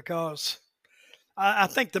surprised me because I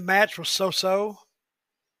think the match was so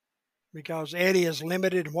because Eddie is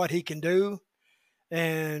limited in what he can do,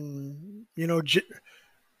 and you know,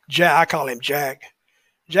 Jack, I call him Jack.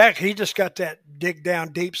 Jack, he just got that dig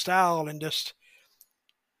down deep style, and just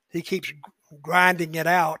he keeps grinding it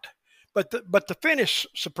out. But the finish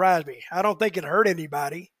surprised me. I don't think it hurt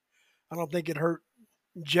anybody. I don't think it hurt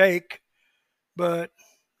Jake. But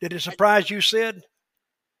did it surprise you, Sid?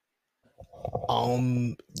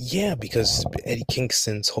 Yeah, because Eddie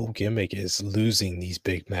Kingston's whole gimmick is losing these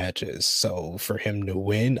big matches. So for him to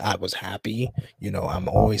win, I was happy. You know, I'm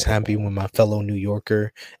always happy when my fellow New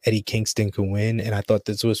Yorker Eddie Kingston can win. And I thought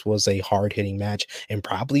this was a hard-hitting match and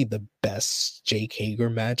probably the best Jake Hager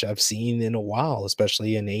match I've seen in a while,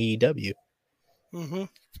 especially in AEW. Mm-hmm.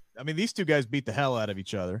 I mean, these two guys beat the hell out of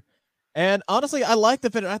each other. And honestly, I like the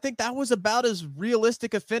finish. I think that was about as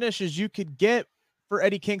realistic a finish as you could get for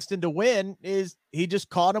Eddie Kingston to win. Is he just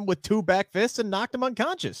caught him with two back fists and knocked him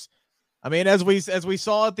unconscious. I mean, as we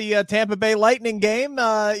saw at the Tampa Bay Lightning game,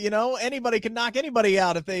 you know, anybody can knock anybody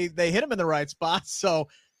out if they hit him in the right spot. So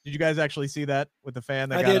did you guys actually see that with the fan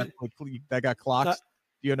that got clocked?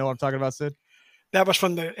 Do you know what I'm talking about, Sid? That was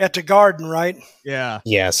at the Garden, right? Yeah.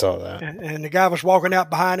 Yeah, I saw that. And the guy was walking out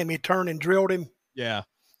behind him. He turned and drilled him. Yeah.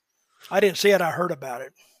 I didn't see it. I heard about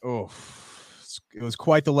it. Oh, it was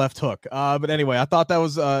quite the left hook. But anyway, I thought that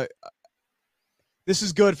was this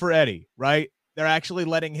is good for Eddie, right? They're actually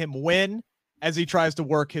letting him win as he tries to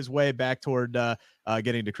work his way back toward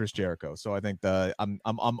getting to Chris Jericho. So I think I'm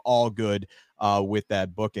all good with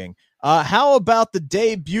that booking. How about the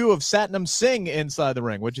debut of Satnam Singh inside the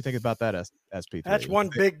ring? What'd you think about that, SP3? That's one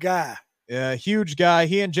big guy. Yeah, huge guy.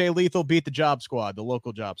 He and Jay Lethal beat the Job Squad, the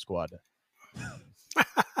local Job Squad.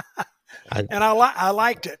 And I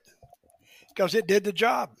liked it because it did the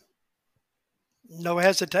job. No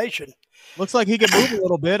hesitation. Looks like he can move a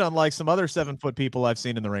little bit, unlike some other 7-foot people I've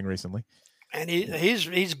seen in the ring recently. And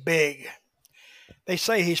he's big. They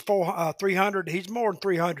say he's 300. He's more than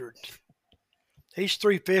 300. He's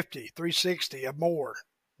 350, 360 or more.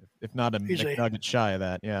 If not a McNugget shy of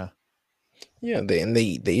that, yeah. Yeah,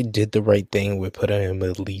 they did the right thing with putting him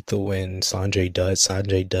with Lethal and Sanjay Dutt.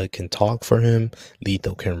 Sanjay Dutt can talk for him.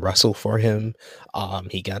 Lethal can wrestle for him.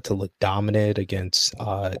 He got to look dominant against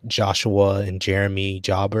Joshua and Jeremy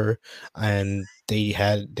Jobber, and he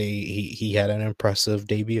had an impressive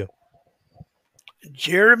debut.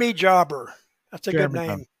 Jeremy Jobber, that's a good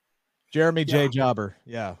name. Jeremy J. Jobber,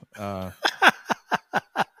 yeah.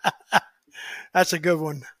 That's a good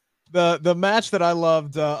one. The match that I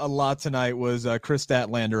loved a lot tonight was Chris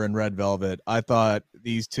Statlander and Red Velvet. I thought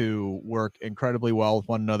these two work incredibly well with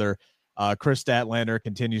one another. Chris Statlander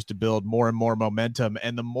continues to build more and more momentum,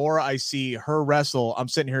 and the more I see her wrestle, I'm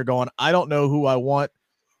sitting here going, I don't know who I want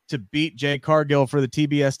to beat Jade Cargill for the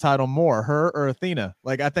TBS title more, her or Athena.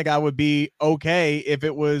 Like, I think I would be okay if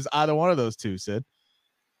it was either one of those two, Sid.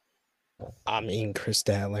 I mean, Chris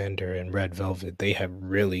Statlander and Red Velvet, they have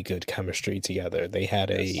really good chemistry together. They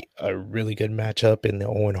had a really good matchup in the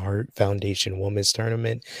Owen Hart Foundation Women's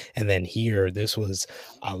Tournament. And then here, this was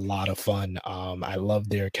a lot of fun. I love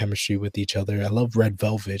their chemistry with each other. I love Red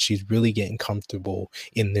Velvet. She's really getting comfortable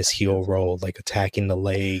in this heel role, like attacking the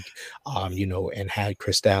leg, and had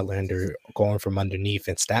Chris Statlander going from underneath.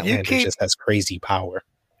 And Statlander just has crazy power.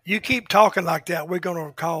 You keep talking like that, we're going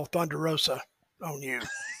to call Thunder Rosa on you.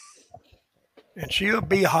 And she'll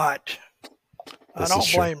be hot. I don't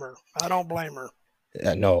blame her.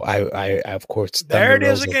 No, I of course. There it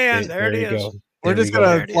is again. There it is. Go. We're just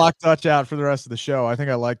going to block Dutch out for the rest of the show. I think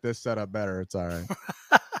I like this setup better. It's all right.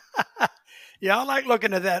 Yeah, I like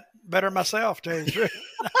looking at that better myself, too.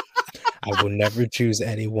 I will never choose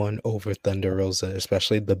anyone over Thunder Rosa,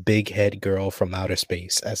 especially the big head girl from outer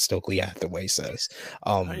space, as Stokely Hathaway says.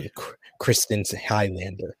 Kristen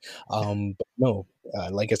Highlander. But no,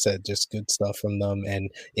 like I said, just good stuff from them,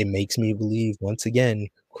 and it makes me believe once again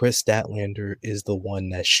Chris Statlander is the one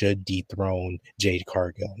that should dethrone Jade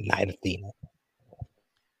Cargill, not Athena.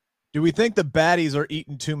 Do we think the baddies are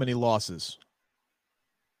eating too many losses?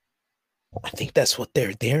 I think that's what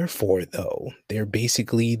they're there for, though. They're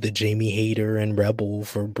basically the Jamie Hayter and Rebel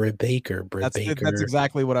for Britt Baker. That's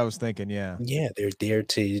exactly what I was thinking. Yeah. Yeah, they're there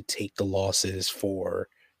to take the losses for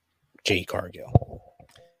Jade Cargill.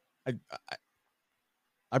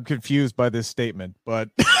 I'm confused by this statement, but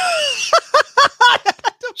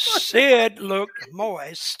Sid looked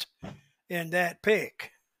moist in that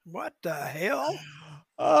pic. What the hell?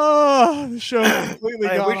 Oh, the show completely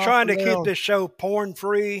Hey, gone we're off trying the to keep rails. this show porn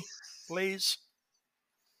free, please.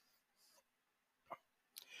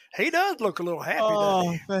 He does look a little happy,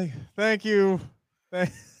 doesn't he? Thank you.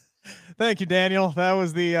 Thank you, Daniel. That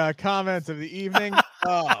was the comment of the evening.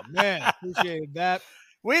 Oh, man. Appreciated that.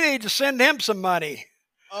 We need to send him some money.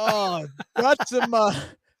 Oh, got some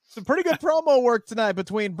pretty good promo work tonight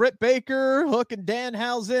between Britt Baker, Hook and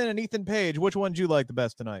Danhausen, and Ethan Page. Which one did you like the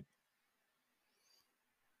best tonight?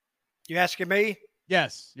 You asking me?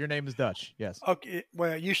 Yes. Your name is Dutch. Yes. Okay.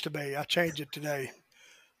 Well, it used to be. I changed it today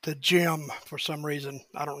to Jim for some reason.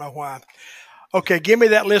 I don't know why. Okay, give me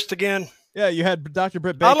that list again. Yeah, you had Dr.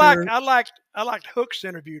 Britt Baker. I liked Hook's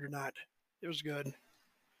interview tonight. It was good.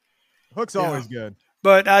 Hook's always good.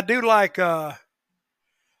 But I do like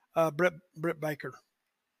Britt Baker.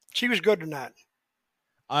 She was good tonight.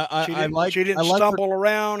 She didn't stumble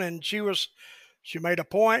around, and she made a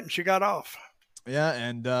point and she got off. Yeah,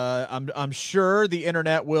 and I'm sure the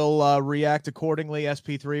internet will react accordingly.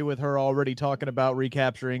 SP3 with her already talking about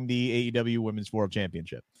recapturing the AEW Women's World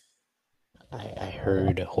Championship. I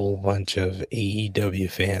heard a whole bunch of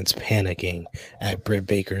AEW fans panicking at Britt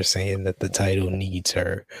Baker saying that the title needs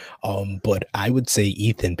her. But I would say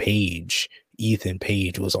Ethan Page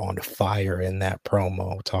was on fire in that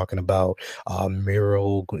promo, talking about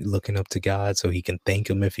Miro looking up to God so he can thank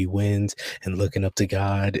him if he wins, and looking up to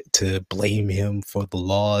God to blame him for the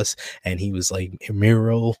loss. And he was like,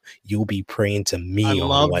 Miro, you'll be praying to me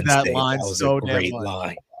on Wednesday. That line. That was so a great damn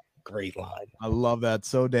line. Great line. I love that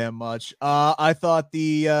so damn much. I thought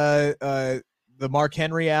the Mark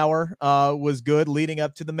Henry hour was good leading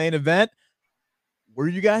up to the main event. Were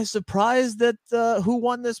you guys surprised that who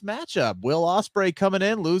won this matchup? Will Ospreay coming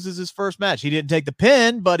in loses his first match. He didn't take the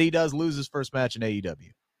pin, but he does lose his first match in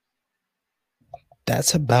AEW.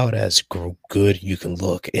 That's about as good you can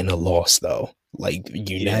look in a loss, though. Like,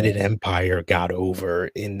 United Empire got over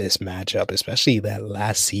in this matchup, especially that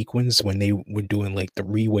last sequence when they were doing like the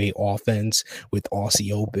three-way offense with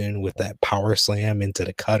Aussie Open with that power slam into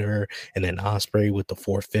the cutter, and then Ospreay with the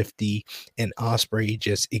 450. And Ospreay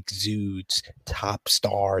just exudes top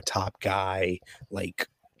star, top guy, like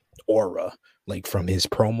aura. Like, from his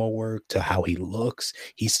promo work to how he looks,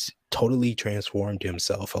 he's totally transformed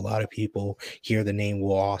himself. A lot of people hear the name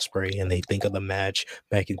Will Ospreay and they think of the match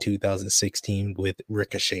back in 2016 with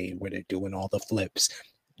Ricochet where they're doing all the flips.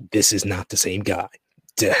 This is not the same guy.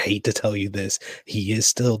 I hate to tell you this, he is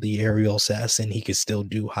still the aerial assassin. He can still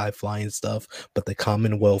do high flying stuff, but the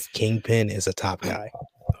Commonwealth Kingpin is a top guy.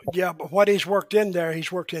 Yeah, but what he's worked in there,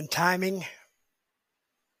 he's worked in timing,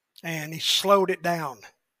 and he slowed it down.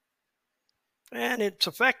 And it's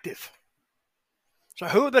effective. So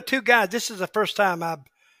who are the two guys? This is the first time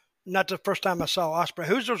not the first time I saw Ospreay.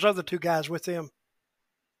 Who's those other two guys with him?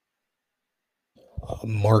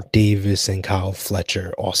 Mark Davis and Kyle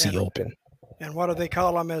Fletcher, Aussie Open. And what do they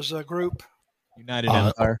call them as a group? United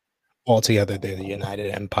Empire. Altogether, they're the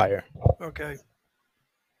United Empire. Okay.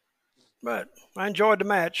 But I enjoyed the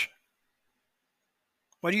match.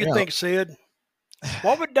 What do you think, Sid?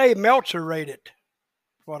 What would Dave Meltzer rate it?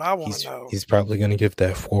 What I want to know. He's probably going to give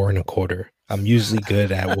that 4 1/4. I'm usually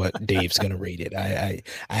good at what Dave's going to rate it. I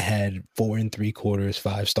had 4 3/4,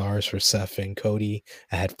 5 stars for Seth and Cody.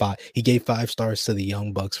 I had 5. He gave 5 stars to the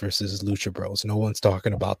Young Bucks versus Lucha Bros. No one's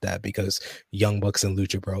talking about that because Young Bucks and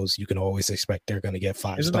Lucha Bros, you can always expect they're going to get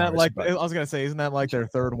 5 isn't stars. That like, I was going to say, isn't that like their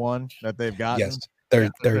third one that they've gotten? Yes,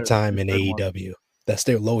 third time in AEW. One. That's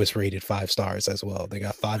their lowest rated 5 stars as well. They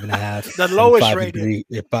got 5.5. The lowest rated.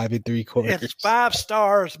 5 3/4. It's 5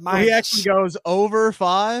 stars minus. So he actually goes over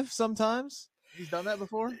 5 sometimes. He's done that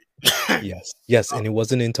before. Yes, and it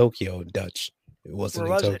wasn't in Tokyo, Dutch. It wasn't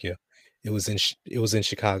in Tokyo. It was in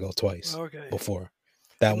Chicago twice. Okay. Before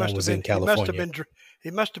that one was in California.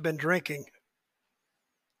 He must have been drinking.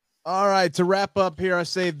 All right, to wrap up here, I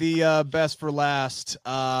saved the best for last.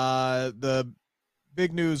 The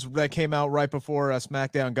big news that came out right before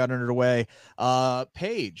SmackDown got underway.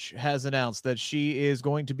 Paige has announced that she is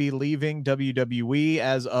going to be leaving WWE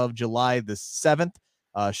as of July the 7th.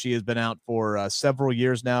 She has been out for several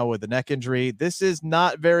years now with a neck injury. This is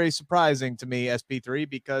not very surprising to me, SP3,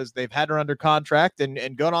 because they've had her under contract,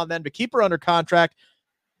 and good on them to keep her under contract.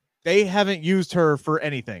 They haven't used her for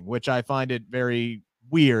anything, which I find it very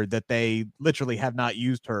weird that they literally have not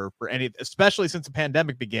used her for any, especially since the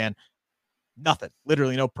pandemic began. Nothing,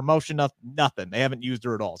 literally no promotion, nothing. They haven't used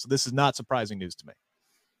her at all. So this is not surprising news to me.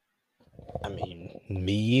 I mean,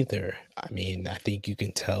 me either. I mean, I think you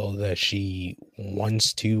can tell that she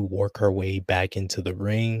wants to work her way back into the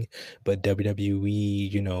ring, but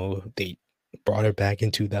WWE, they brought her back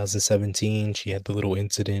in 2017. She had the little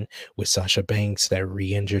incident with Sasha Banks that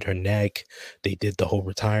re-injured her neck. They did the whole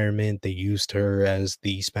retirement. They used her as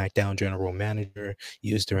the Smackdown general manager,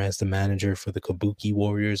 used her as the manager for the Kabuki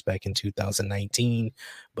Warriors back in 2019,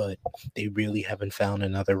 but they really haven't found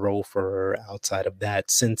another role for her outside of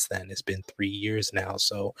that since then. It's been 3 years now,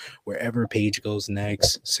 so wherever Paige goes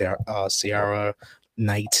next, Ciara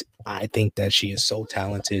Knight, I think that she is so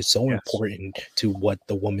talented, so important to what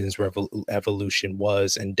the women's evolution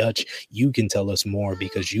was. And Dutch, you can tell us more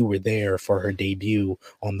because you were there for her debut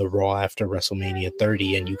on the Raw after WrestleMania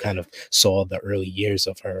 30, and you kind of saw the early years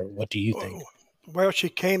of her. What do you think? Well, she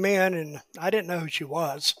came in, and I didn't know who she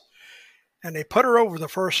was. And they put her over the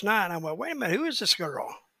first night, and I went, wait a minute, who is this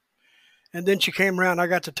girl? And then she came around, I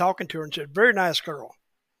got to talking to her, and she said, very nice girl,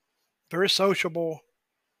 very sociable.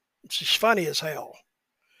 She's funny as hell.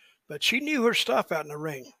 But she knew her stuff out in the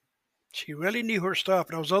ring. She really knew her stuff.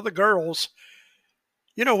 And those other girls,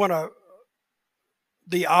 when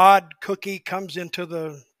the odd cookie comes into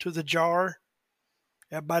the jar,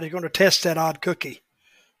 everybody's going to test that odd cookie.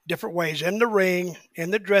 Different ways, in the ring, in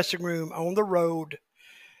the dressing room, on the road,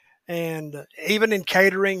 and even in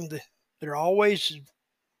catering, they're always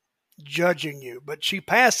judging you. But she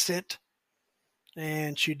passed it,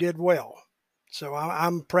 and she did well. So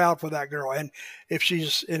I'm proud for that girl. And if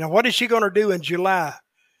she's, what is she going to do in July?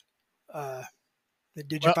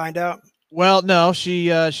 Did you find out? Well, no, she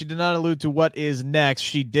did not allude to what is next.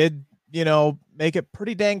 She did, make it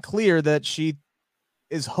pretty dang clear that she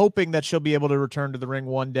is hoping that she'll be able to return to the ring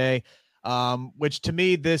one day. Which to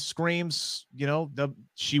me, this screams,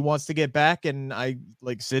 she wants to get back. And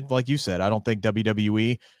Sid, like you said, I don't think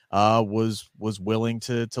WWE was willing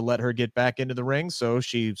to let her get back into the ring. So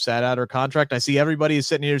she sat out her contract. I see everybody is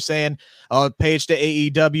sitting here saying, Paige to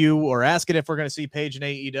AEW, or asking if we're going to see Paige in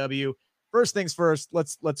AEW. First things first,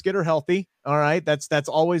 let's get her healthy. All right. That's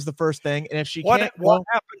always the first thing. And if she can't,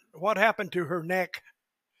 what happened to her neck?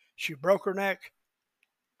 She broke her neck.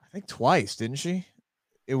 I think twice, didn't she?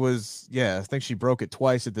 It was, I think she broke it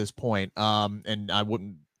twice at this point. And I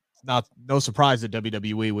wouldn't, no surprise at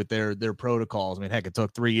WWE with their protocols. I mean, heck, it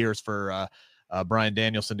took 3 years for Bryan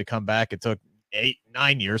Danielson to come back. It took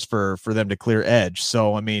 8-9 years for them to clear Edge.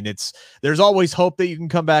 So, I mean, there's always hope that you can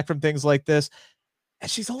come back from things like this. And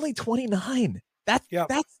she's only 29. That's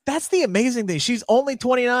the amazing thing. She's only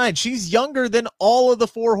 29. She's younger than all of the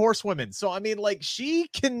 4 horsewomen. So, I mean, she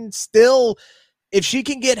can still, if she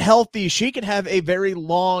can get healthy, she can have a very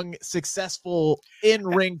long, successful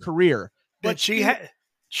in-ring career. But she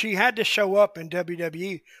had to show up in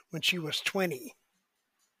WWE when she was 20.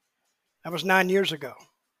 That was 9 years ago.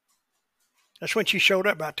 That's when she showed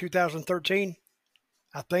up, about 2013,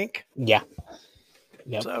 I think. Yeah.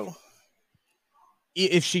 Yep. So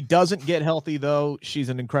if she doesn't get healthy, though, she's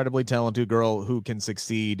an incredibly talented girl who can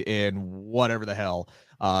succeed in whatever the hell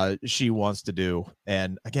she wants to do.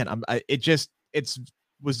 And again, it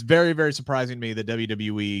was very, very surprising to me that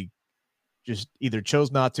WWE just either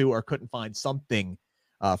chose not to or couldn't find something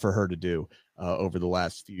for her to do over the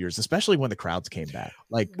last few years, especially when the crowds came back.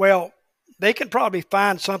 Well, they can probably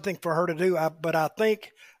find something for her to do, but I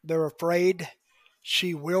think they're afraid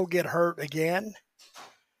she will get hurt again.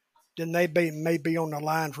 Then they may be on the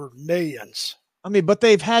line for millions. I mean, but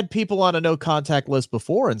they've had people on a no contact list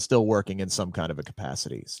before and still working in some kind of a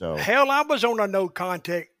capacity. So hell, I was on a no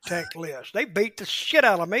contact list. They beat the shit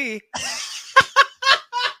out of me.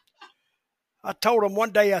 I told them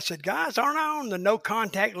one day, I said, guys, aren't I on the no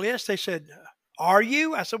contact list? They said, are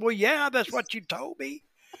you? I said, well, yeah, that's what you told me.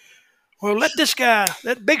 Well, let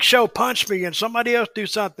Big Show punch me and somebody else do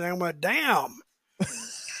something. I went, damn.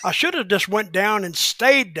 I should have just went down and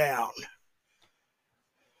stayed down.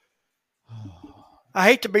 I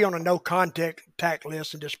hate to be on a no contact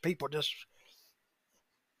list and just people just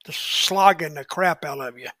slogging the crap out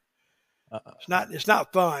of you. It's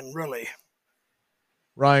not fun, really.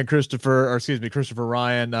 Christopher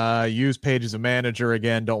Ryan, use Paige as a manager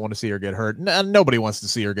again. Don't want to see her get hurt. Nobody wants to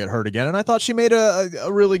see her get hurt again. And I thought she made a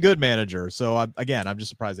really good manager. So I'm just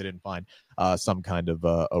surprised they didn't find some kind of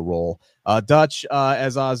a role. Dutch,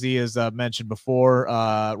 as Ozzy has mentioned before,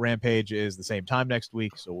 Rampage is the same time next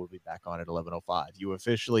week. So we'll be back on at 11:05. You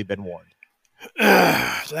officially been warned.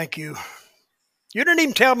 Thank you. You didn't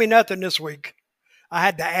even tell me nothing this week. I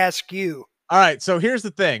had to ask you. All right, so here's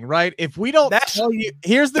the thing, right? If we don't tell you,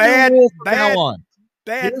 here's the new rule from now on.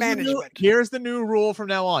 Bad management. Here's the new rule from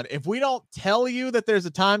now on. If we don't tell you that there's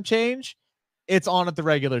a time change, it's on at the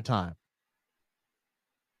regular time.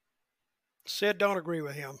 Sid, don't agree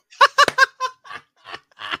with him.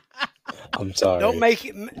 I'm sorry. Don't make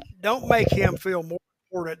him feel more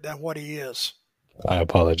important than what he is. I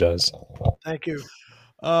apologize. Thank you.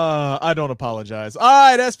 I don't apologize. All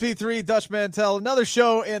right, SP3, Dutch Mantell, another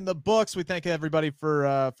show in the books. We thank everybody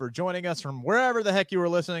for joining us from wherever the heck you were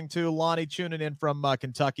listening to. Lonnie tuning in from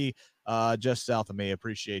Kentucky, just south of me.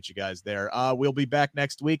 Appreciate you guys there. We'll be back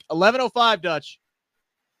next week, 11:05, Dutch.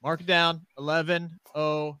 Mark it down,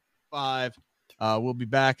 11:05. We'll be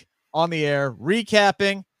back on the air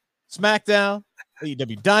recapping SmackDown,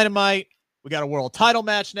 AEW Dynamite. We got a world title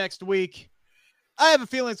match next week. I have a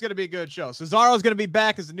feeling it's going to be a good show. Cesaro's going to be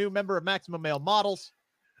back as a new member of Maximum Male Models.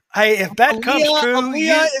 Hey, if that comes true,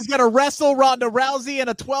 Aaliyah is going to wrestle Ronda Rousey in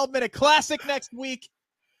a 12-minute classic next week.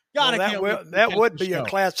 That would be a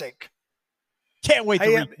classic. Can't wait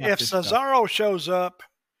to if Cesaro shows up,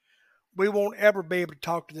 we won't ever be able to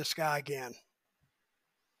talk to this guy again.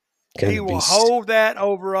 He will hold that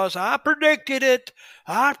over us. I predicted it.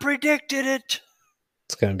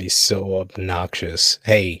 It's going to be so obnoxious.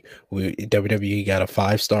 Hey, WWE got a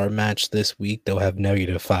 5-star match this week. They'll have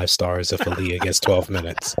negative 5 stars if Aaliyah gets 12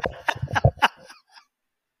 minutes.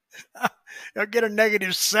 They'll get a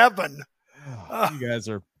 -7. You guys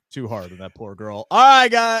are too hard on that poor girl. All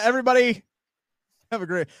right, guys, everybody. Have a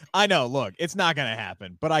great. I know, look, it's not going to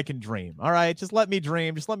happen, but I can dream. All right, just let me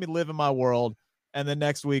dream. Just let me live in my world. And then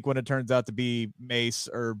next week, when it turns out to be Mace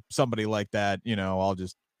or somebody like that, I'll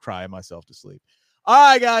just cry myself to sleep. All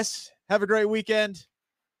right, guys. Have a great weekend.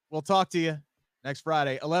 We'll talk to you next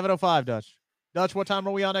Friday, 11:05, Dutch. Dutch, what time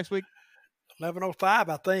are we on next week? 11:05,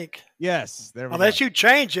 I think. Yes. There we Unless go. you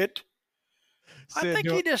change it. Sid I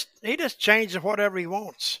think he just changes whatever he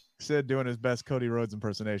wants. Sid doing his best Cody Rhodes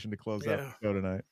impersonation to close out the show tonight.